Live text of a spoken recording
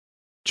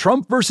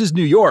Trump versus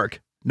New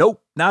York.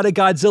 Nope, not a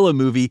Godzilla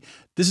movie.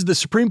 This is the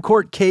Supreme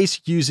Court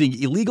case using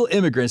illegal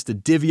immigrants to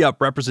divvy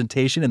up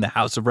representation in the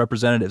House of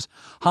Representatives.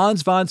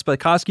 Hans von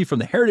Spakovsky from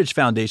the Heritage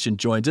Foundation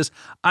joins us.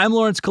 I'm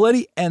Lawrence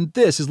Coletti, and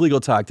this is Legal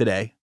Talk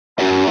Today.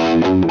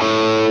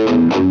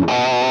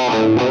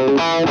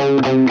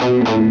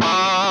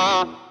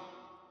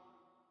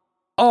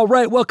 All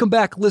right, welcome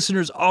back,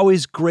 listeners.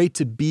 Always great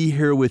to be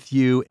here with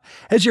you.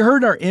 As you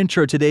heard in our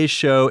intro, today's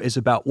show is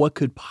about what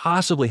could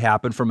possibly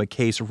happen from a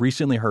case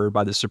recently heard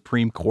by the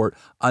Supreme Court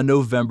on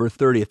November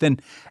 30th.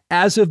 And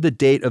as of the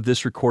date of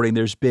this recording,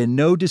 there's been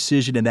no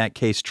decision in that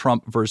case,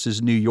 Trump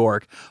versus New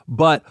York.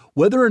 But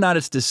whether or not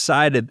it's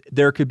decided,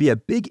 there could be a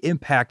big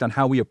impact on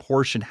how we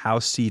apportion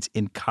House seats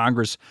in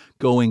Congress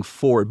going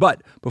forward.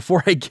 But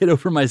before I get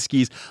over my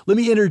skis, let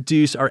me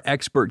introduce our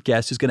expert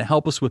guest who's going to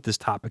help us with this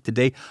topic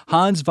today,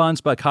 Hans von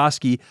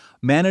Spakovsky,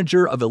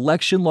 manager of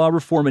Election Law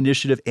Reform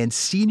Initiative and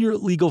senior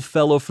legal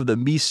fellow for the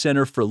Meese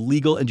Center for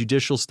Legal and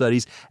Judicial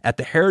Studies at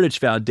the Heritage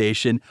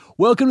Foundation.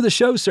 Welcome to the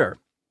show, sir.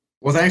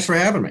 Well, thanks for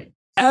having me.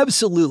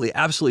 Absolutely.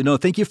 No,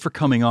 thank you for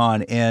coming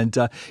on. And,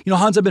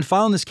 Hans, I've been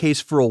following this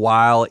case for a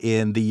while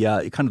in the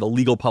kind of the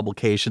legal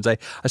publications. I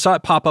saw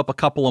it pop up a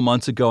couple of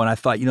months ago, and I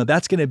thought,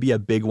 that's going to be a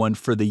big one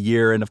for the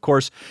year. And of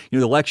course,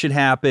 the election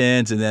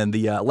happens, and then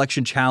the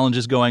election challenge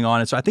is going on.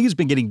 And so I think it's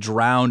been getting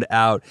drowned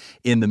out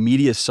in the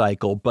media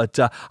cycle. But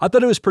I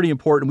thought it was pretty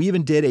important. We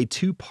even did a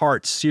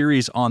 2-part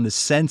series on the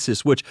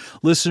census, which,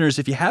 listeners,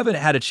 if you haven't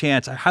had a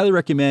chance, I highly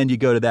recommend you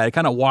go to that. It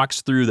kind of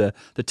walks through the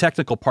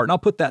technical part, and I'll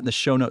put that in the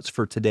show notes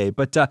for today.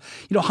 But,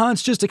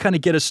 Hans, just to kind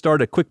of get us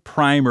started, a quick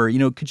primer,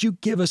 could you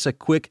give us a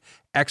quick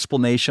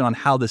explanation on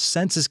how the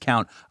census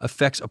count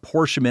affects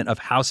apportionment of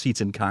House seats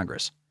in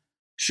Congress?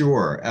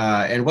 Sure.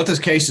 And what this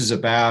case is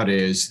about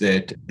is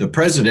that the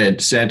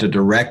president sent a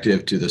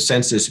directive to the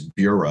Census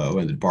Bureau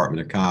and the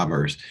Department of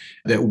Commerce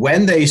that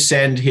when they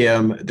send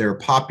him their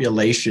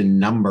population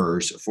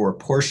numbers for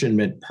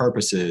apportionment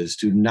purposes,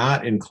 do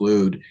not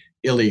include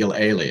illegal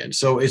aliens.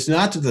 So it's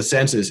not that the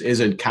census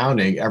isn't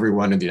counting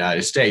everyone in the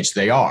United States.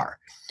 They are.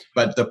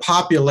 But the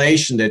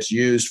population that's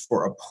used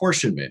for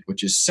apportionment,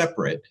 which is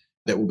separate,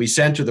 that will be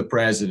sent to the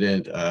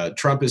president,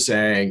 Trump is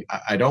saying,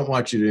 I don't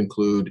want you to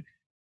include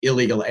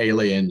illegal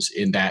aliens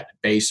in that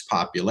base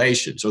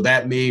population. So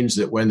that means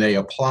that when they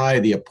apply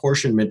the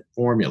apportionment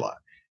formula,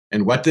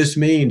 and what this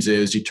means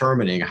is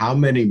determining how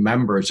many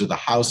members of the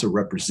House of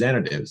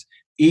Representatives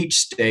each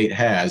state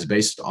has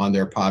based on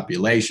their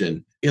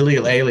population,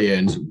 illegal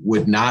aliens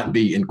would not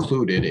be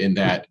included in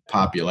that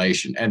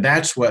population. And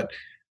that's what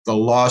the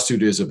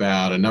lawsuit is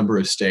about. A number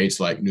of states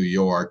like New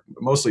York,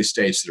 mostly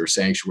states that are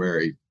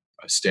sanctuary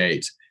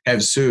states,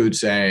 have sued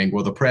saying,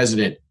 well, the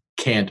president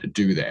can't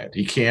do that.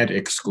 He can't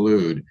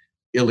exclude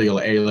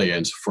illegal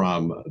aliens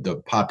from the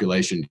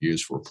population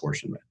used for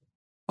apportionment.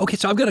 Okay,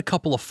 so I've got a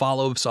couple of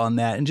follow-ups on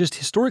that. And just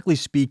historically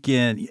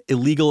speaking,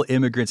 illegal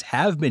immigrants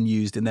have been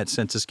used in that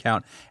census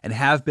count and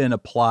have been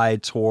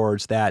applied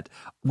towards that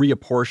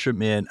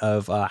reapportionment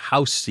of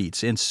House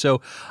seats. And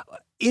so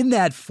in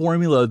that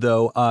formula,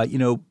 though,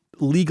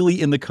 legally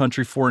in the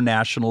country, foreign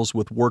nationals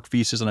with work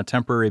visas on a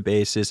temporary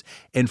basis,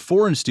 and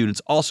foreign students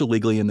also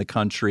legally in the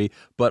country,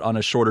 but on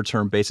a shorter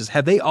term basis.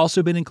 Have they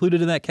also been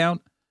included in that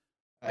count?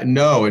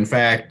 No, in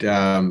fact,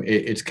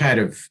 it's kind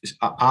of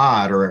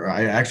odd, or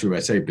I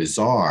would say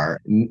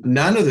bizarre.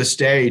 None of the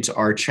states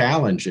are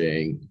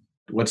challenging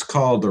what's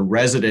called the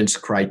residence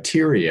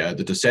criteria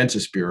that the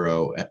Census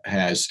Bureau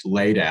has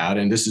laid out.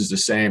 And this is the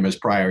same as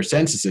prior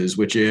censuses,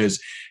 which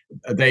is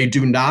they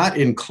do not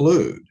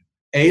include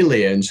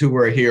aliens who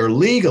are here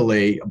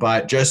legally,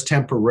 but just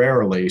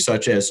temporarily,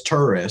 such as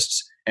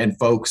tourists and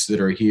folks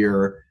that are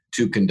here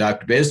to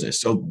conduct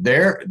business. So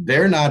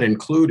they're not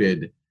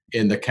included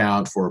in the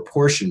count for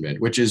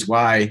apportionment, which is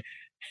why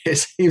it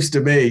seems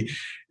to me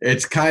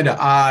it's kind of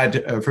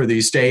odd for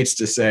these states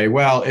to say,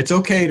 well, it's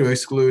okay to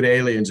exclude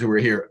aliens who are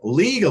here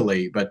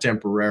legally, but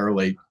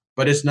temporarily,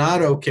 but it's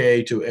not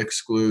okay to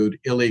exclude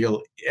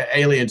illegal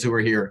aliens who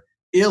are here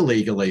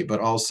illegally, but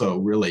also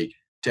really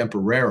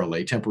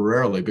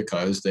temporarily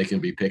because they can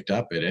be picked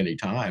up at any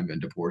time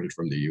and deported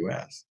from the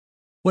U.S.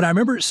 Well, I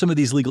remember some of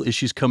these legal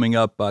issues coming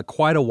up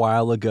quite a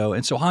while ago.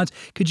 And so, Hans,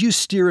 could you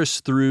steer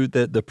us through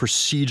the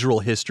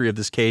procedural history of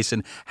this case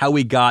and how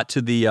we got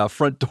to the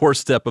front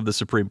doorstep of the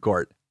Supreme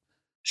Court?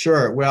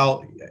 Sure.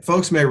 Well,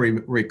 folks may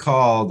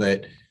recall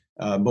that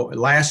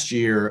last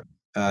year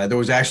there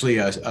was actually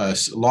a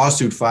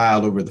lawsuit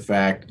filed over the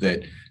fact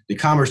that the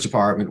Commerce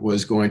Department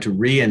was going to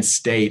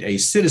reinstate a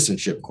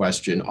citizenship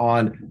question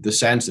on the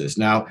census.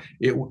 Now,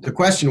 the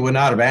question would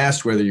not have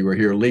asked whether you were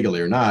here legally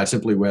or not,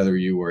 simply whether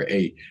you were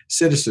a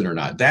citizen or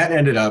not. That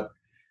ended up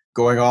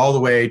going all the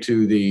way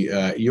to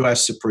the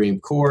U.S. Supreme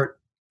Court.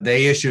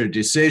 They issued a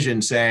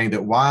decision saying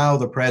that while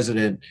the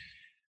president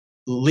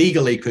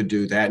legally could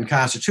do that and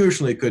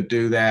constitutionally could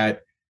do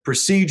that,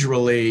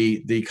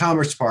 procedurally, the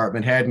Commerce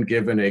Department hadn't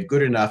given a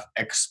good enough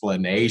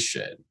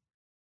explanation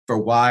for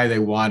why they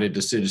wanted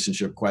the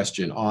citizenship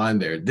question on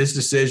there. This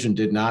decision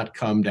did not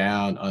come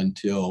down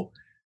until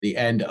the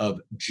end of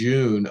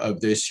June of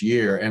this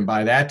year. And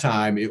by that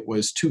time, it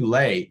was too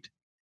late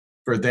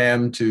for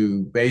them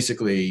to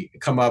basically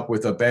come up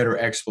with a better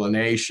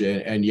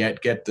explanation and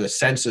yet get the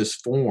census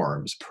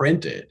forms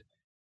printed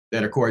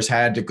that, of course,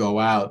 had to go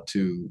out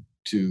to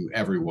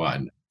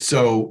everyone.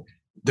 So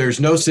there's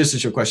no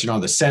citizenship question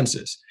on the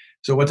census.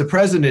 So what the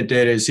president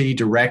did is he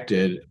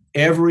directed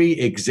every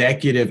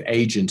executive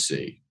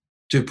agency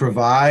to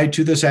provide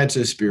to the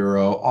Census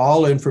Bureau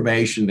all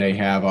information they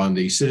have on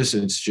the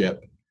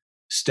citizenship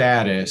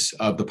status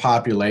of the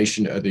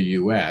population of the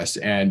U.S.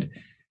 And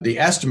the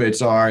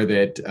estimates are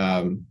that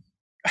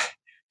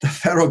the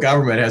federal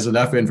government has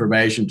enough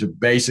information to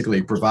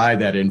basically provide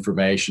that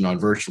information on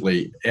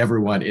virtually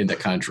everyone in the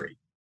country,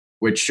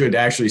 which should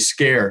actually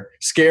scare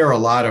a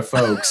lot of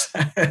folks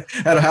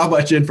at how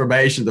much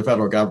information the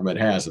federal government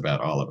has about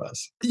all of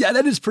us. Yeah,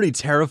 that is pretty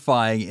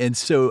terrifying. And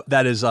so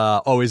that is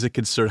always a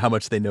concern, how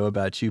much they know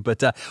about you.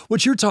 But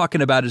what you're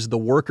talking about is the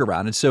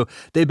workaround. And so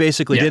they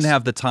basically didn't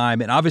have the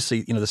time. And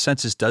obviously, the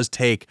census does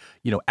take,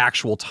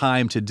 actual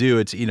time to do.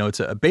 It's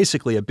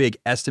basically a big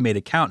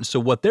estimated count. And so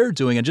what they're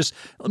doing, and just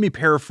let me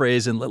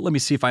paraphrase and let me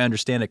see if I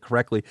understand it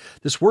correctly.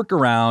 This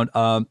workaround,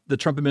 the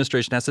Trump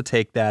administration has to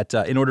take that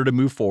in order to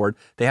move forward.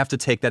 They have to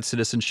take that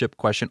citizenship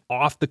question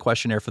off the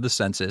questionnaire for the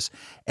census.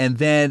 And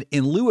then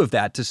in lieu of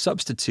that, to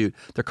substitute,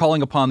 they're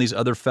calling upon these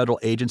other federal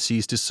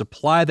agencies to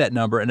supply that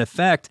number. In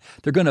effect,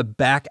 they're going to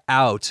back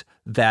out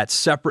that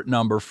separate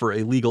number for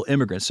illegal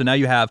immigrants. So now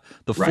you have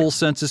the full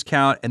census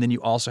count, and then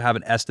you also have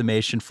an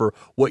estimation for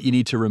what you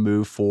need to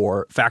remove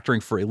for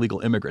factoring for illegal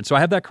immigrants. So I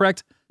have that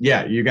correct?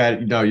 Yeah, you've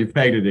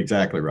pegged it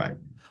exactly right.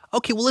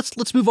 Okay, well,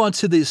 let's move on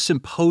to the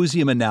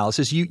symposium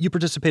analysis. You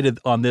participated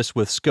on this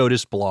with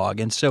SCOTUS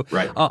blog. And so,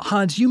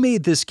 Hans, you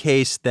made this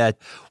case that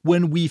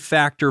when we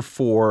factor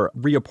for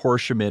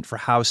reapportionment for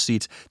House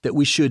seats, that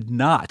we should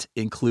not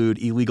include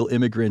illegal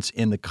immigrants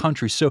in the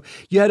country. So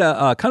you had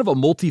a kind of a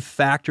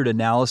multi-factored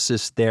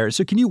analysis there.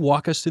 So can you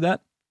walk us through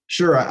that?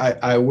 Sure,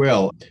 I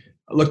will.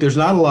 Look, there's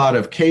not a lot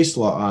of case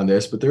law on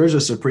this, but there is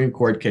a Supreme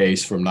Court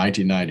case from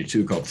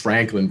 1992 called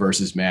Franklin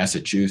versus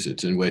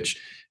Massachusetts, in which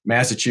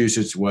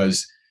Massachusetts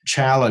was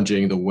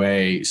challenging the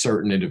way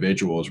certain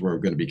individuals were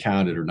going to be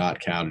counted or not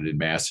counted in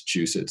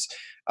Massachusetts.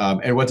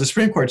 And what the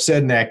Supreme Court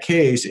said in that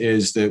case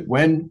is that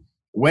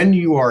when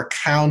you are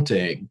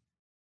counting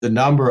the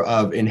number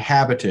of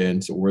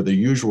inhabitants or the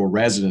usual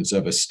residents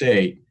of a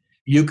state,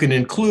 you can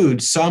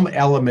include some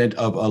element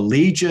of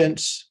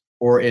allegiance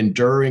or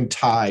enduring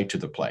tie to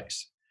the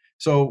place.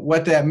 So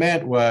what that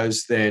meant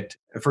was that,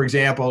 for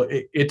example,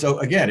 it's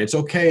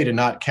okay to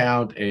not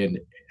count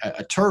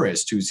a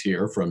tourist who's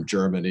here from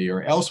Germany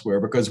or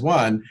elsewhere because,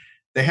 one,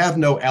 they have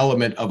no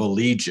element of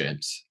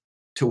allegiance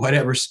to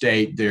whatever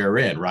state they're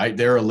in, right?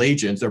 Their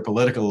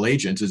political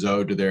allegiance is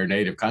owed to their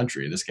native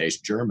country, in this case,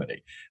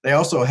 Germany. They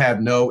also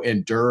have no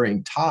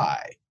enduring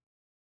tie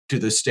to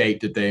the state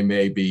that they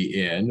may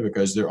be in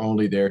because they're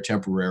only there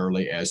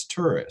temporarily as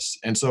tourists.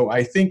 And so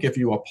I think if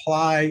you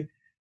apply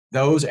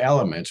those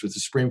elements, which the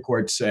Supreme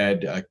Court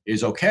said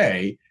is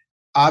okay,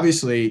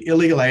 obviously,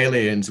 illegal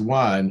aliens,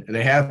 one,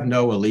 they have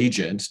no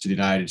allegiance to the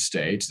United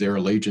States. Their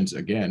allegiance,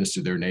 again, is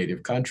to their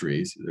native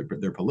countries,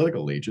 their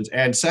political allegiance.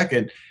 And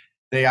second,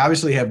 they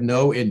obviously have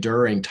no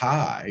enduring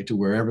tie to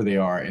wherever they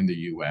are in the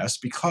U.S.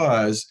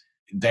 because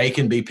they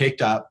can be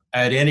picked up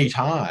at any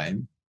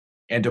time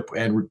and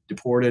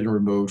deported and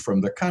removed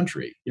from the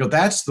country.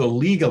 That's the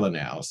legal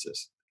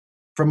analysis.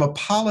 From a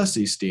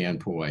policy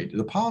standpoint,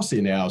 the policy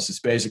analysis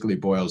basically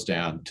boils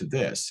down to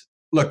this.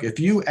 Look, if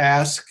you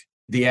ask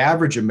the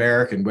average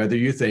American, whether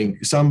you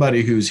think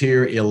somebody who's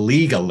here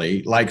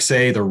illegally, like,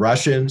 say, the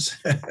Russians,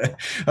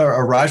 or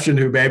a Russian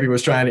who maybe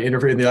was trying to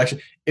interfere in the election,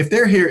 if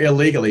they're here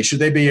illegally, should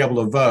they be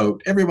able to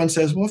vote? Everyone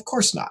says, well, of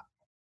course not.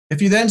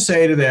 If you then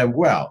say to them,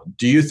 well,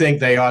 do you think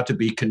they ought to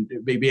be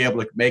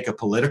able to make a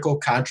political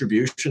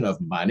contribution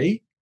of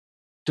money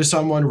to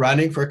someone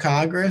running for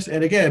Congress?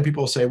 And again,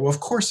 people say, well, of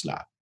course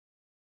not.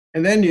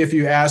 And then if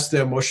you ask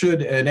them, well,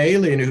 should an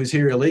alien who's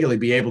here illegally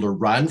be able to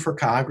run for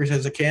Congress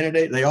as a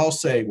candidate? They all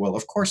say, well,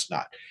 of course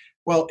not.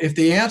 Well, if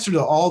the answer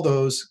to all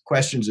those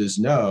questions is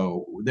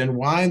no, then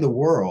why in the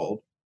world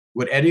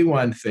would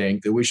anyone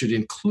think that we should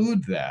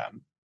include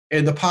them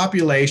in the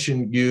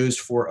population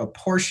used for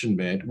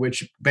apportionment,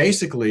 which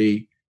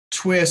basically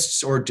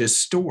twists or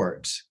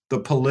distorts the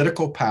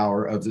political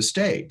power of the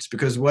states?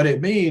 Because what it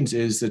means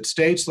is that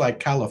states like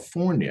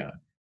California,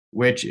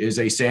 which is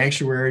a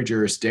sanctuary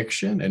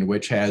jurisdiction and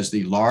which has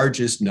the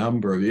largest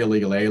number of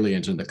illegal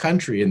aliens in the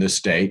country in the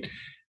state,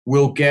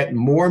 will get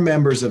more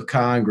members of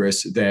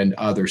Congress than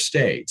other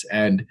states.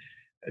 And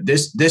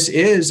this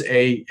is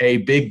a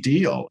big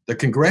deal. The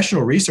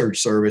Congressional Research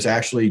Service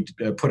actually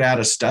put out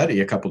a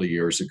study a couple of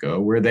years ago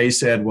where they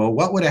said, well,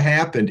 what would have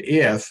happened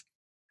if,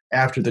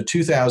 after the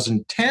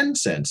 2010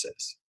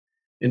 census,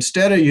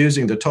 instead of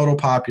using the total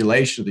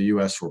population of the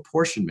U.S. for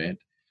apportionment,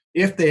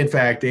 if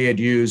they had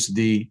used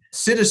the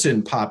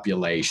citizen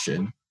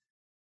population,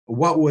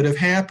 what would have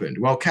happened?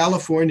 Well,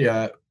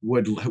 California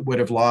would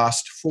have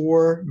lost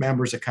 4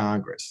 members of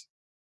Congress.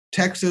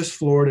 Texas,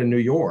 Florida, and New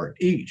York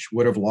each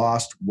would have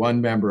lost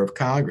one member of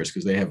Congress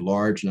because they have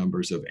large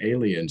numbers of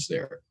aliens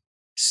there.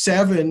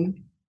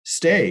 7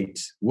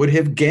 states would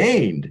have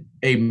gained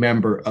a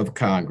member of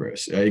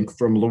Congress,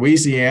 from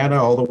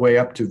Louisiana all the way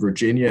up to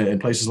Virginia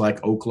and places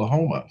like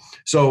Oklahoma.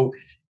 So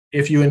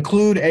if you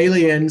include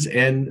aliens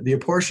in the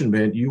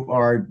apportionment, you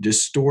are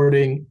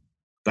distorting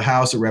the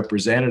House of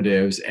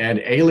Representatives, and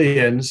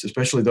aliens,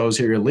 especially those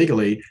here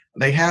illegally,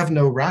 they have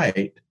no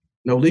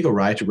legal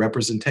right to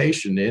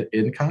representation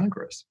in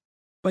Congress.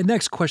 My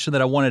next question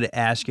that I wanted to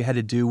ask you had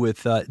to do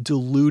with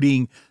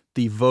diluting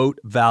the vote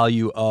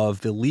value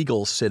of the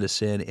legal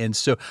citizen. And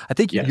so I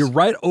think Yes. you're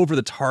right over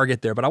the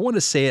target there, but I want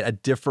to say it a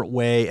different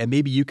way, and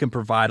maybe you can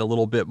provide a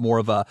little bit more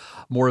of a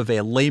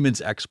layman's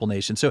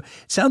explanation. So it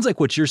sounds like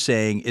what you're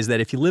saying is that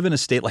if you live in a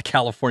state like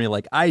California,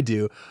 like I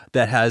do,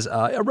 that has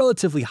a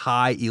relatively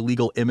high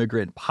illegal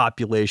immigrant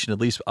population, at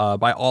least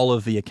by all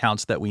of the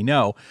accounts that we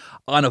know,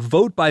 on a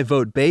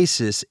vote-by-vote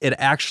basis, it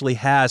actually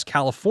has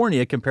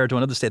California compared to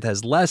another state that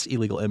has less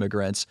illegal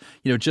immigrants,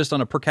 just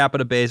on a per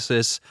capita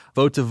basis,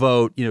 vote to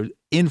vote,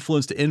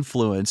 influence to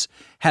influence,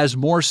 has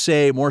more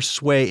say, more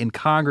sway in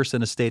Congress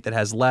than a state that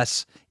has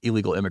less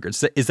illegal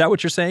immigrants. Is that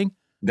what you're saying?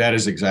 That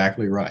is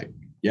exactly right.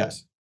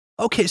 Yes.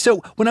 Okay, so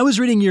when I was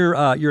reading your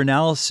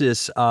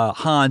analysis,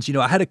 Hans,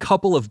 I had a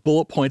couple of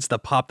bullet points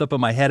that popped up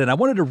in my head, and I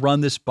wanted to run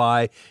this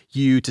by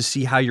you to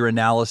see how your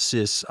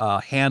analysis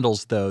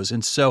handles those.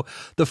 And so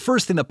the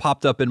first thing that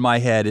popped up in my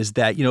head is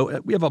that,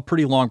 we have a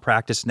pretty long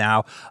practice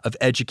now of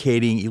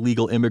educating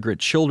illegal immigrant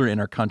children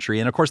in our country.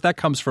 And of course, that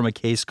comes from a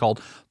case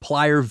called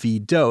Plyer v.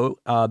 Doe,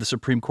 the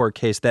Supreme Court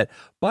case that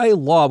by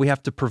law, we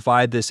have to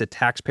provide this at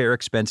taxpayer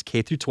expense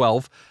K through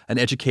 12, an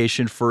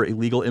education for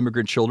illegal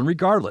immigrant children,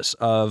 regardless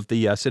of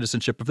the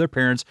citizenship of their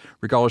parents,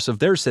 regardless of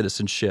their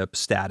citizenship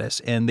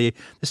status. And the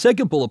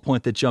second bullet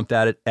point that jumped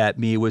at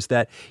me was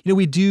that,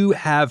 we do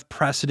have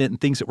precedent and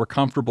things that we're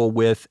comfortable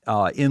with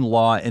in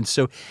law. And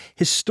so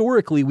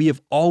historically, we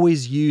have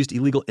always used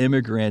illegal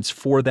immigrants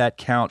for that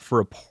count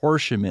for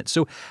apportionment.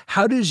 So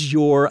how does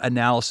your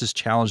analysis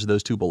challenge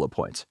those 2 bullet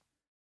points?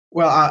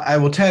 Well, I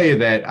will tell you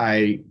that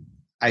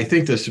I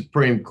think the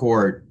Supreme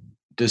Court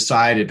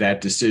decided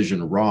that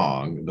decision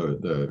wrong,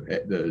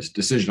 the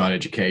decision on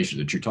education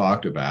that you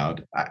talked about.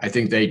 I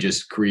think they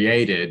just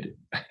created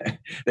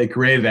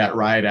that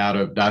right out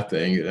of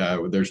nothing.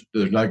 There's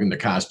nothing in the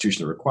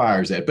Constitution that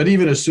requires that. But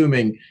even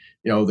assuming,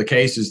 the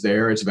case is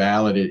there, it's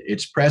valid,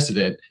 it's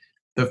precedent,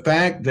 the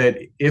fact that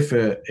if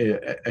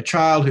a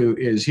child who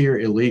is here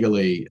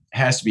illegally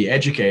has to be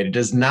educated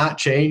does not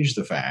change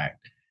the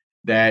fact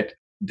that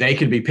they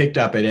can be picked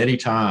up at any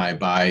time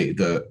by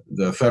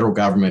the federal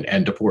government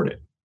and deported.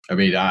 I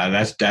mean,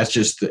 that's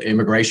just the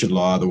immigration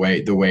law the way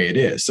it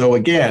is. So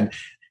again,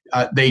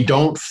 they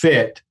don't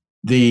fit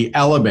the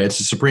elements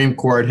the Supreme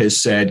Court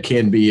has said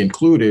can be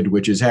included,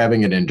 which is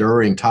having an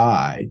enduring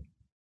tie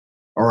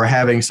or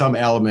having some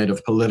element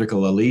of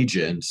political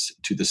allegiance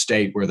to the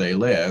state where they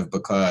live,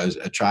 because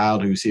a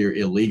child who's here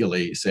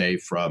illegally, say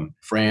from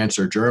France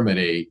or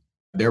Germany,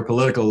 their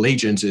political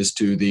allegiance is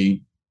to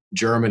the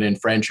German and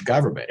French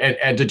government.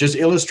 And to just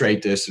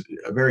illustrate this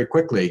very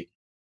quickly,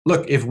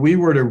 look, if we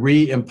were to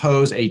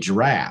reimpose a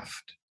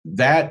draft,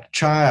 that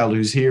child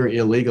who's here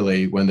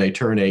illegally when they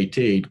turn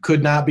 18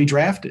 could not be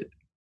drafted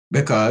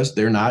because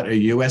they're not a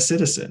U.S.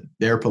 citizen.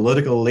 Their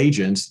political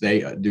allegiance,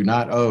 they do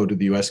not owe to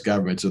the U.S.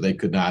 government, so they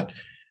could not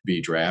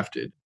be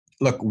drafted.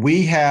 Look,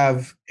 we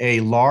have a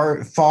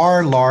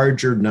far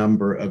larger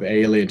number of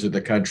aliens in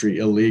the country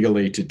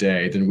illegally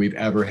today than we've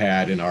ever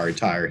had in our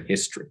entire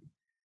history.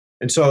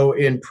 And so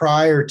in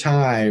prior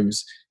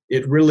times,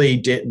 it really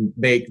didn't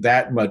make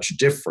that much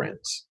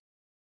difference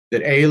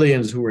that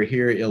aliens who were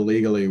here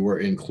illegally were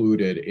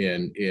included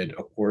in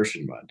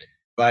apportionment.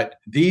 But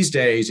these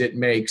days, it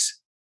makes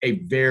a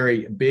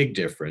very big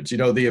difference.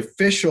 The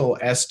official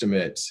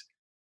estimates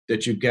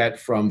that you get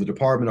from the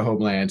Department of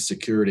Homeland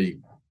Security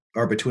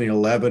are between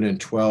 11 and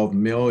 12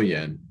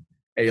 million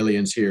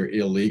aliens here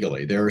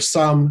illegally. There are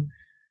some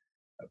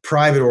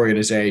private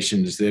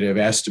organizations that have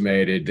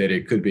estimated that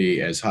it could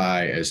be as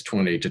high as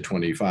 20 to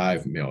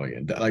 25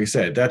 million. Like I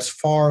said, that's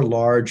far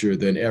larger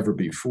than ever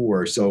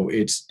before. So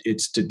it's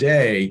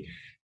today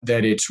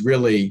that it's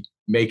really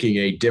making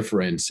a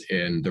difference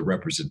in the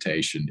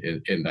representation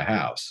in the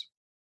House.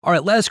 All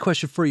right, last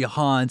question for you,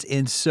 Hans.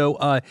 And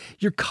so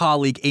your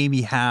colleague,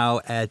 Amy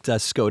Howe at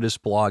SCOTUS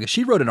blog,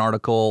 she wrote an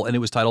article and it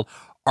was titled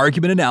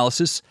Argument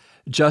Analysis.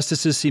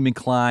 Justices seem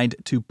inclined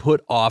to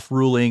put off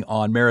ruling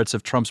on merits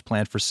of Trump's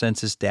plan for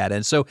census data.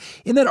 And so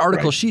in that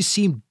article, Right. She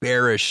seemed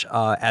bearish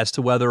as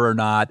to whether or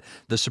not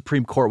the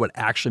Supreme Court would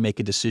actually make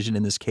a decision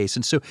in this case.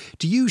 And so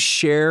do you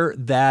share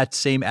that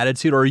same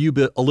attitude, or are you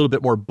a little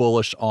bit more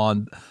bullish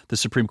on the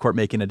Supreme Court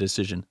making a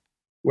decision?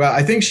 Well,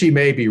 I think she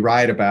may be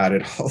right about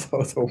it,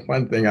 although the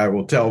one thing I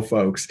will tell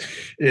folks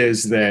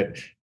is that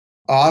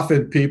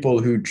often people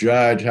who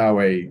judge how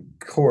a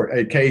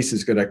case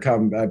is going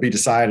to be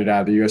decided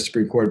out of the U.S.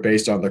 Supreme Court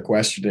based on the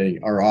questioning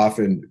are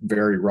often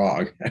very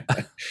wrong.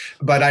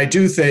 But I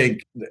do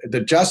think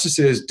the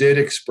justices did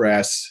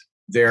express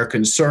their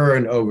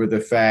concern over the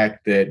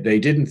fact that they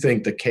didn't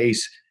think the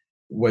case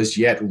was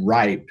yet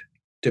ripe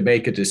to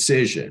make a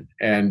decision.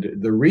 And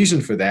the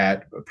reason for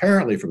that,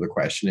 apparently from the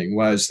questioning,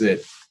 was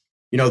that,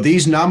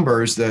 these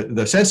numbers,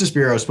 the Census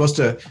Bureau is supposed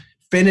to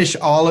finish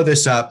all of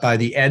this up by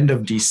the end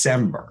of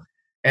December.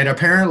 And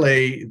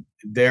apparently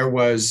there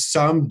was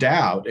some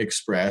doubt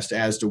expressed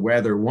as to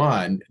whether,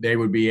 one, they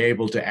would be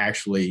able to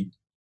actually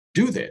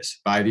do this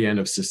by the end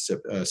of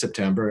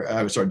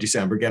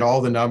December, get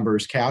all the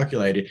numbers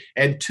calculated,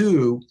 and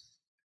two,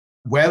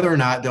 whether or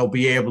not they'll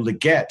be able to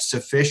get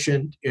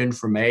sufficient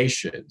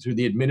information through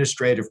the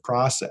administrative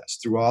process,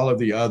 through all of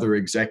the other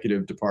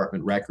executive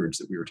department records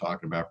that we were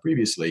talking about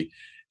previously,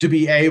 to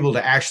be able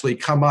to actually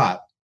come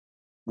up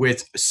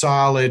with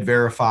solid,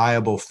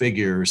 verifiable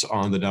figures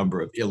on the number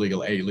of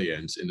illegal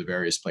aliens in the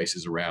various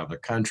places around the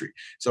country.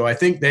 So I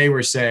think they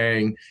were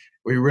saying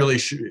we really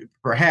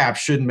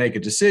shouldn't make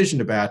a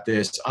decision about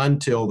this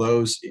until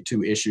those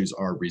two issues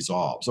are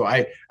resolved. So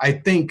I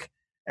think,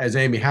 as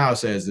Amy Howe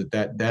says,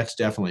 that's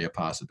definitely a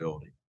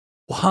possibility.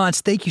 Well, Hans,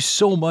 thank you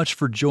so much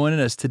for joining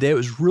us today. It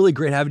was really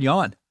great having you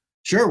on.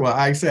 Sure. Well,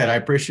 like I said, I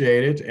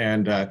appreciate it.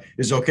 And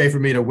it's okay for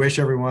me to wish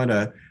everyone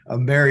a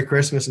Merry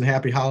Christmas and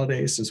Happy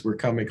Holidays, since we're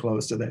coming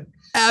close to that.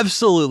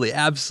 Absolutely.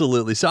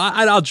 Absolutely. So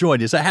I'll join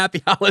you. So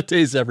happy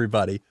holidays,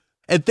 everybody.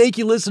 And thank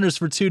you, listeners,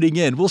 for tuning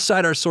in. We'll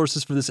cite our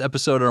sources for this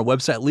episode on our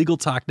website,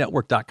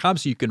 LegalTalkNetwork.com,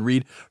 so you can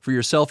read for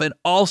yourself. And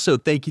also,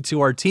 thank you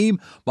to our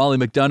team, Molly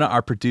McDonough,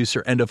 our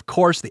producer, and of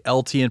course, the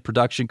LTN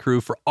production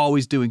crew for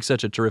always doing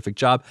such a terrific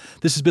job.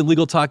 This has been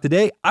Legal Talk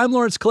Today. I'm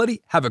Lawrence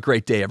Colletti. Have a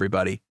great day,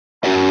 everybody.